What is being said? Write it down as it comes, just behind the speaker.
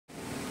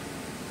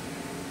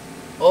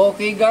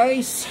Okay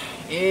guys,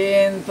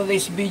 in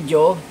today's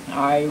video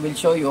I will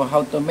show you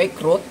how to make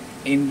route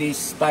in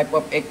this type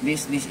of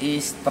ECDIS. This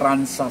is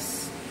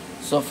Transas.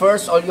 So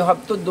first, all you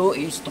have to do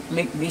is to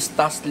click this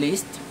task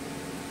list,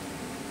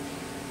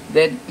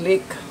 then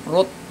click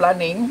route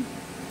planning.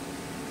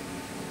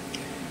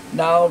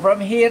 Now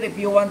from here,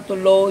 if you want to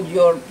load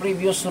your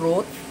previous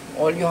route,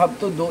 all you have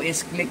to do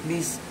is click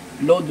this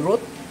load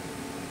route.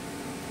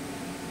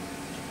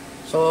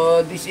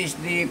 So this is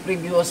the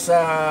previous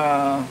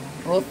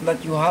route that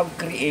you have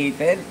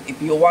created.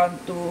 If you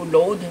want to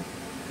load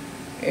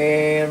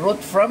a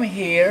route from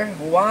here,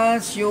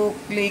 once you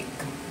click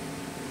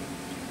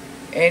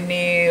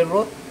any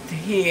route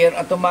here,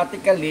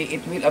 automatically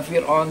it will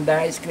appear on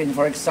the screen.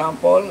 For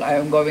example, I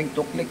am going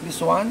to click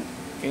this one.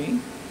 Okay,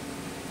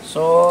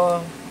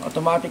 so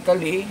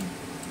automatically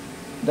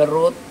the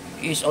route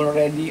is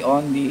already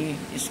on the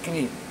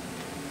screen.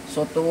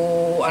 So to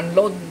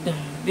unload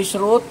this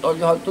route, all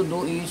you have to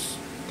do is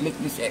click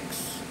this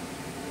X.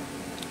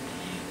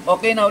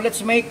 Okay, now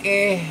let's make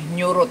a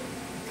new route.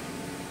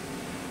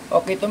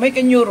 Okay, to make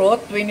a new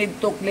route, we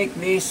need to click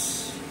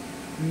this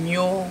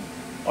new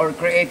or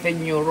create a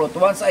new route.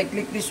 Once I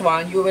click this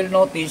one, you will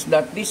notice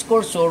that this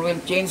cursor will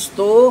change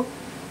to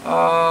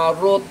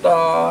route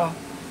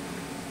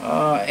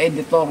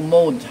editor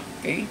mode.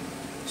 Okay,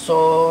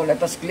 so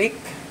let us click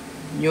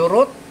new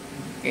route.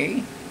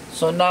 Okay,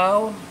 so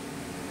now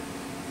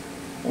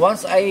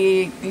once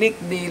I click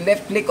the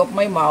left click of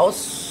my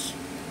mouse,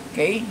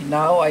 okay,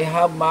 now I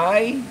have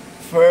my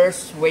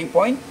first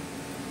waypoint.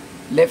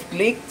 Left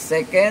click,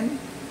 second,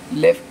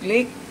 left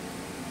click,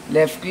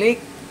 left click,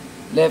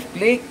 left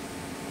click,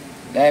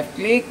 left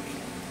click,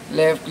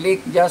 left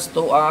click. Just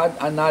to add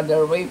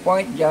another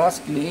waypoint,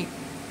 just click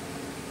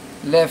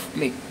left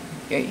click.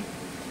 Okay,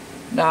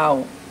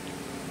 now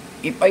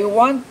if I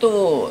want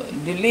to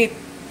delete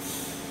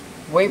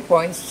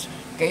waypoints,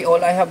 okay,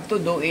 all I have to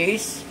do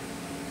is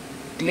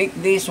click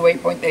this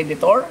waypoint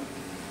editor,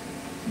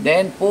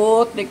 then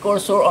put the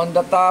cursor on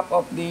the top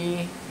of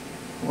the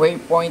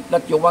waypoint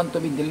that you want to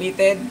be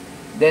deleted,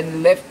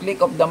 then left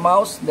click of the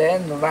mouse,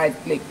 then right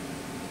click,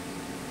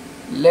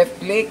 left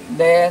click,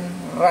 then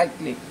right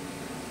click,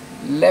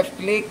 left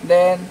click,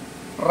 then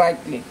right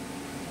click,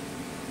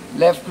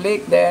 left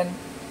click, then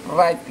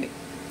right click.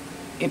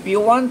 If you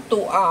want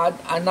to add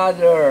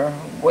another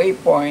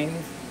waypoint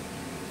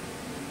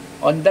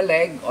on the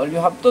leg, all you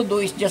have to do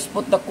is just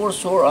put the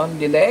cursor on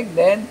the leg,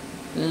 then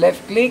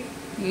left click,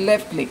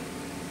 left click,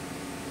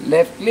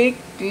 left click,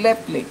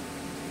 left click,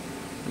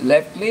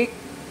 left click,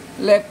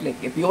 left click.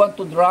 If you want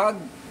to drag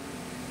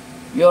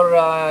your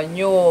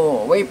new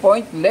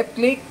waypoint, left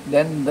click,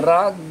 then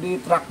drag the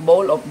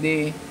trackball of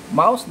the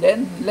mouse,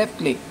 then left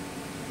click,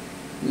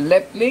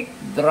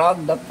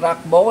 drag the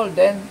trackball,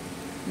 then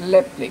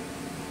left click.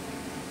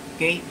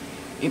 Okay,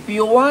 if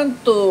you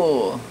want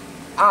to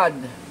add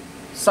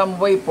some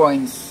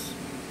waypoints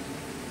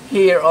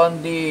here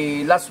on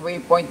the last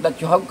waypoint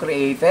that you have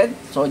created,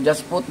 so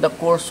just put the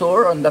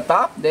cursor on the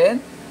top,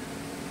 then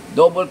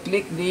double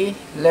click the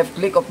left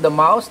click of the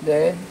mouse,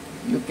 then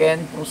you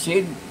can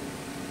proceed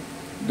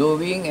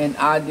doing and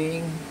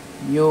adding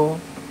new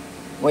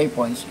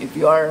waypoints. If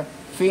you are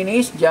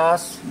finished,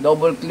 just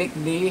double click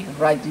the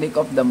right click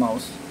of the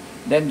mouse,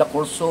 then the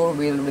cursor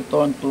will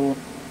return to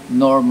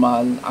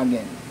normal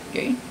again.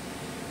 Okay,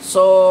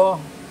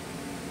 so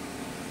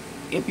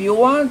if you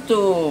want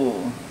to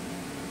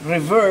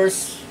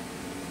reverse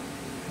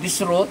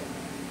this route,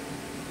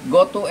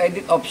 go to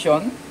edit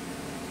option.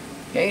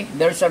 Okay,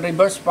 there's a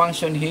reverse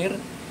function here.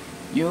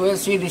 You will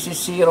see this is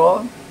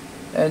 0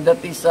 and that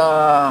is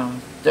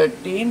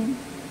 13.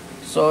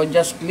 So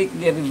just click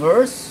the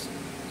reverse.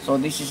 So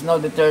this is now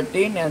the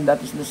 13 and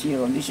that is the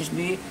 0. This is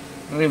the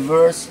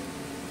reverse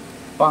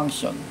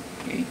function.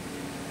 Okay,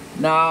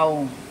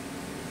 now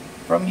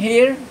from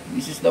here,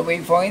 this is the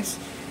waypoints.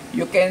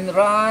 You can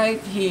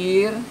write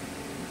here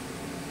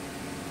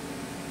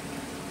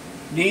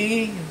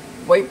the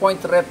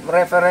waypoint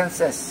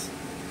references.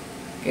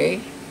 Okay,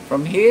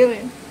 from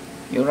here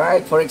you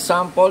write, for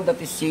example,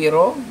 that is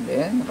 0,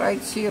 then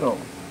write 0.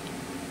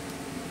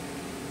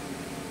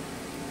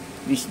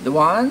 This is the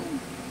one.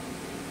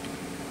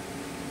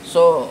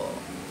 So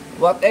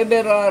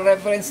whatever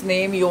reference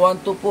name you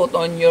want to put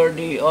on your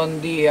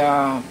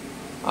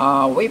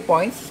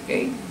waypoints,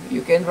 okay,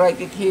 you can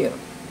write it here.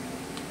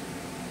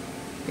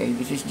 Okay,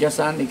 this is just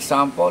an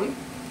example.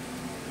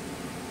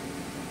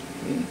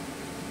 Okay.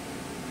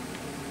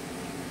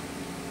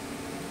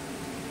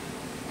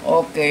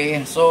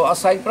 Okay, so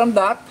aside from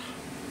that,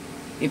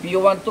 if you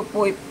want to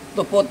put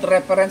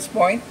reference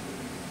point,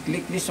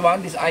 click this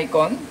one, this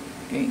icon.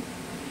 Okay,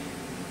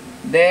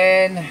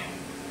 then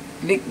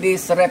click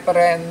this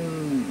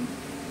reference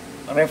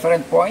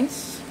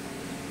points,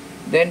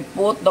 then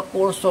put the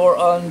cursor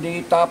on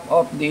the top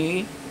of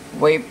the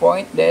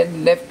waypoint,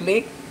 then left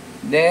click,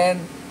 then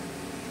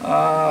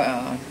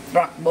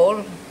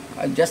trackball,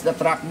 adjust the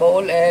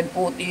trackball and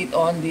put it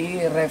on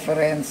the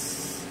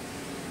reference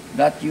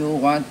that you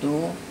want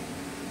to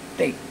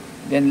take.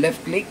 Then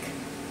left click,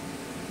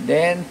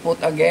 then put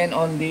again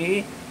on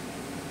the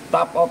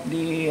top of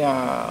the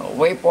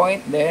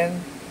waypoint,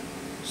 then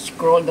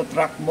scroll the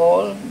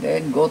trackball,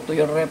 then go to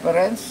your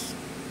reference,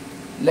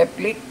 left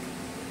click.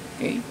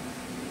 Okay,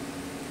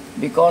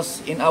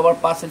 because in our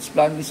passage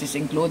plan this is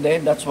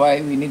included, that's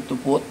why we need to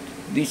put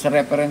these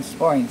reference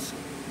points.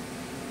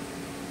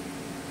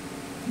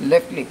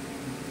 Left click.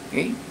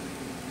 Okay,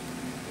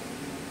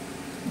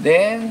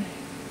 then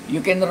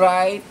you can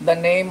write the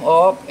name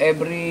of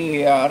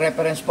every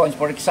reference points.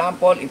 For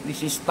example, if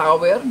this is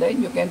tower,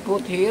 then you can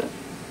put here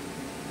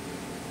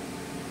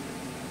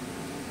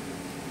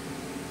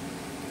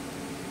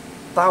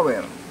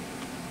tower,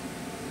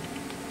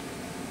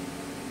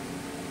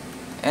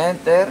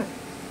 enter.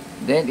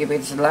 Then if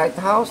it's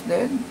lighthouse,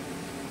 then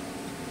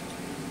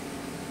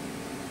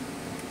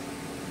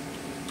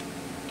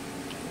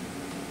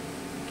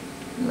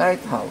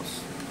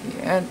lighthouse,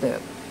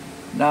 enter.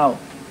 Now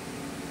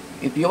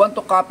if you want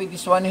to copy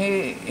this one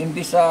here in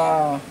this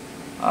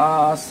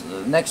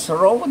next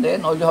row,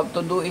 then all you have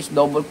to do is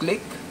double click,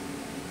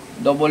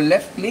 double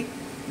left click,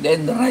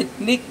 then right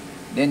click,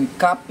 then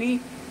copy,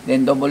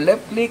 then double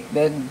left click,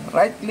 then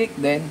right click,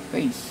 then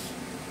paste.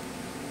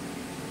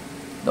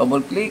 Double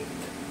click.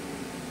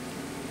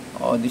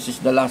 Oh, this is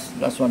the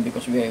last one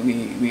because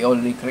we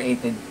already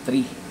created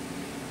 3.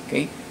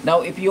 Okay,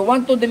 now if you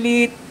want to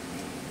delete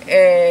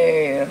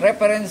a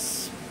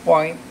reference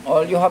point,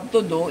 all you have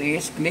to do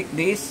is click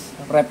this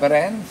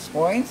reference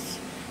points,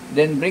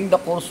 then bring the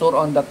cursor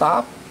on the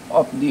top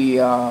of the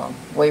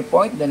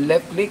waypoint, then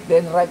left click,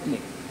 then right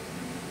click,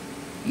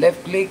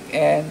 left click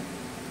and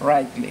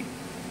right click.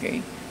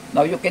 Okay,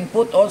 now you can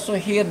put also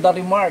here the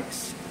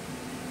remarks.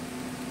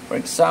 For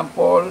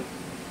example,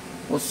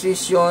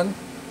 position,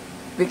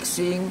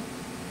 fixing,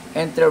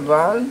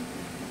 interval,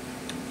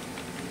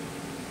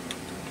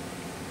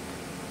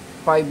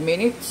 5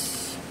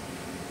 minutes,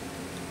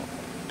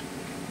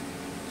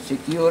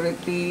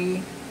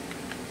 security,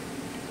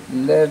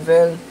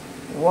 level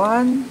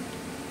 1,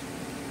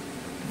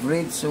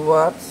 bridge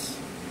watch,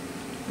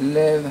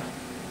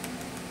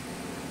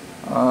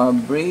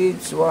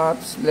 bridge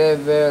watch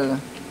level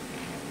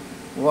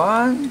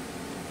 1,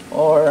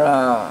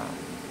 or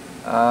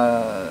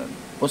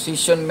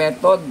position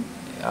method.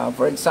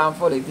 For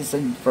example, it is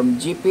from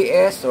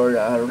GPS or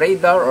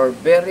radar or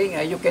bearing.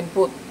 You can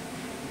put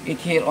it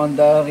here on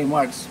the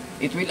remarks.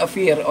 It will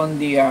appear on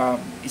the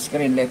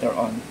screen later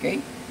on.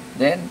 Okay,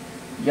 then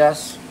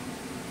just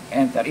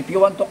enter. If you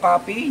want to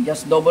copy,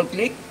 just double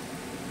click,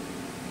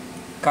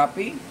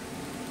 copy.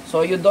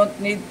 So you don't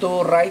need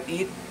to write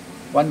it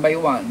one by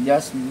one.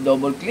 Just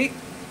double click,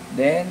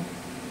 then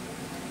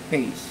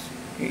paste.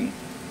 Okay,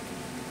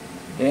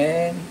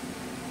 then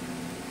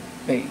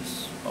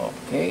paste.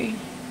 Okay.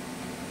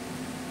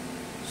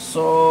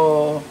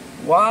 So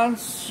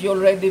once you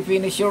already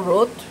finish your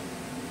route,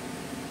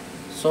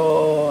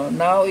 so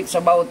now it's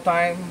about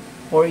time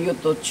for you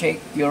to check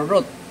your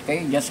route.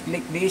 Okay, just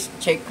click this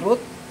check route,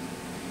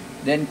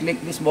 then click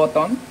this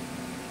button.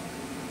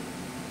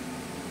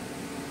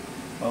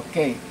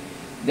 Okay,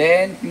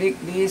 then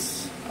click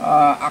this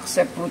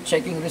accept route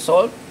checking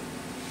result.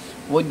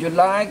 Would you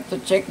like to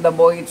check the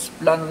voyage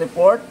plan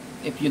report?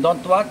 If you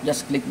don't want,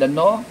 just click the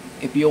no.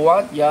 If you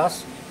want,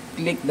 just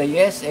click the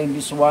yes, and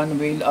this one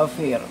will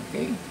appear.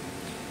 Okay,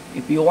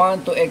 if you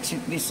want to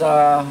exit this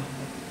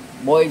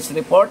voyage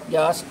report,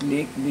 just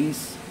click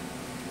this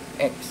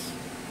X.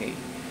 Okay,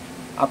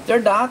 after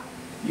that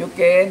you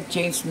can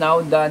change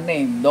now the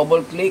name.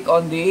 Double click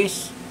on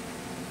this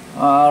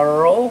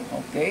row.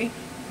 Okay,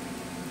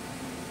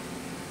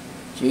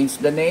 change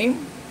the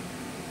name.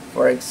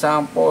 For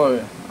example,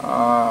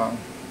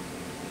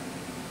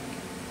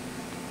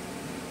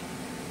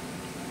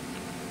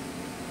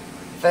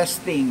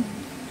 testing.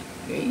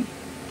 Okay,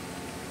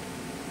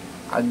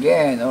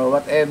 again, or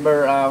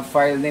whatever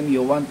file name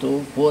you want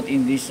to put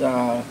in this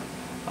route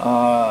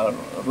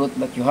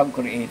that you have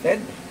created,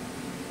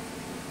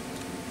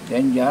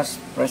 then just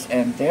press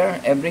enter.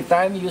 Every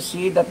time you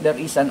see that there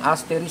is an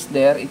asterisk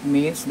there, it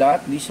means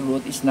that this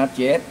route is not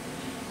yet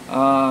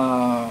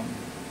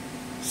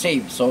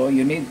saved, so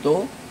you need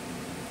to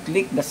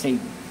click the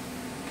save.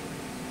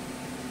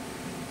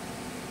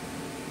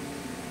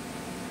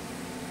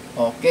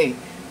 Okay,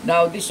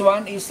 now this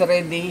one is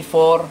ready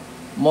for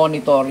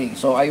monitoring,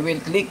 so I will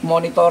click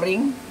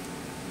monitoring.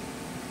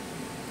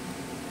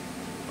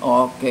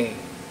 Okay,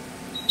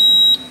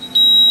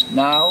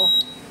 now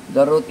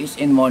the route is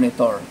in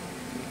monitor.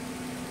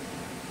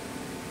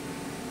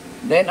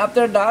 Then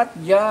after that,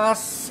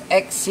 just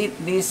exit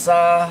this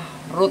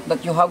route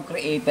that you have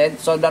created,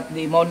 so that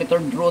the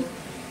monitored route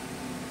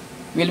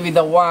will be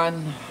the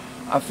one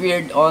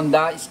appeared on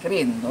the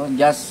screen. So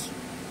just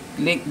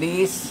click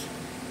this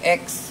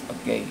X.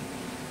 Okay,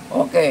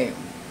 okay,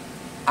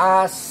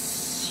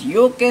 as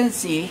you can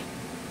see,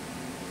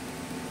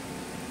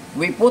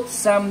 we put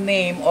some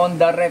name on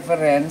the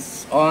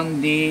reference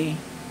on the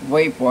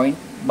waypoint,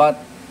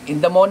 but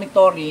in the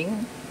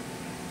monitoring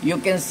you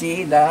can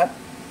see that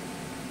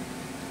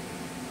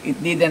it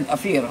didn't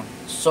appear.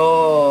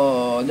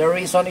 So the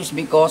reason is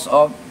because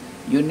of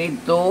you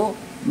need to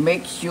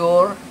make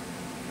sure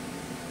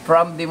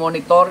from the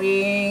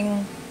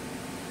monitoring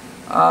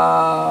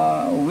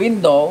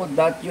window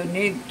that you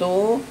need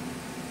to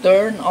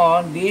turn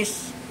on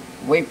this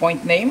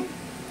waypoint name.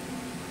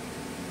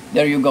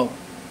 There you go.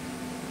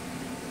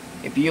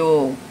 If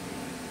you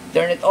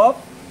turn it off,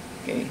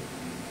 okay,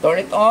 turn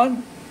it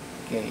on,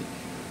 okay.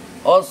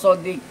 Also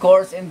the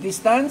course and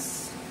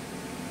distance,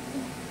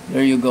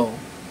 there you go.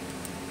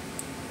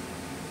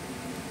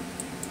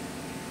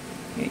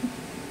 Okay.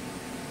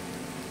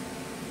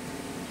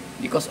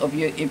 Because of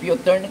you, if you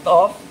turn it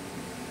off,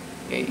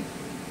 okay,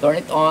 turn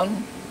it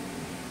on,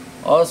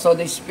 also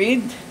the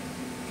speed,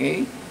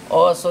 okay,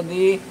 also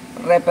the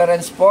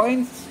reference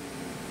points.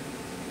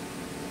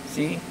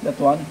 See that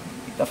one,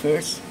 it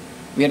appears.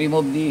 We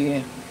remove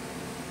the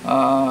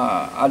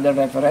other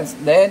reference.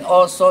 Then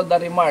also the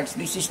remarks.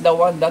 This is the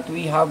one that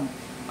we have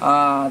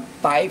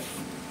type.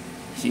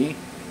 See,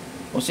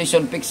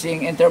 position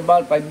fixing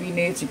interval 5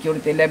 minutes,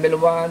 security level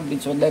 1,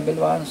 bits on level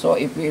 1. So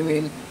if we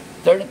will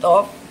turn it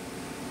off,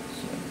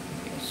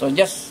 so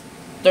just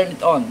turn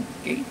it on,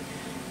 okay,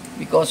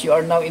 because you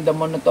are now in the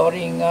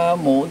monitoring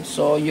mode,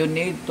 so you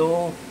need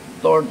to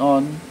turn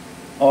on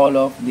all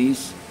of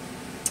these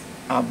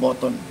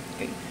button.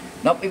 Okay,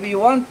 now if you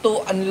want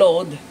to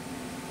unload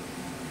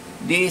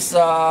this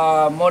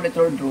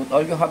monitored route,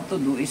 all you have to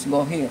do is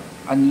go here,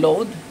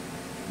 unload,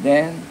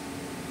 then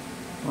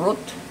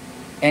route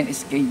and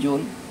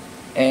schedule,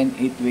 and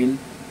it will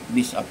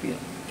disappear.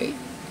 Okay.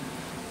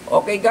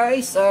 Okay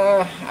guys,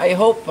 I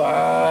hope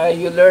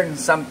you learned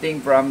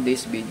something from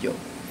this video.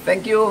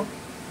 Thank you.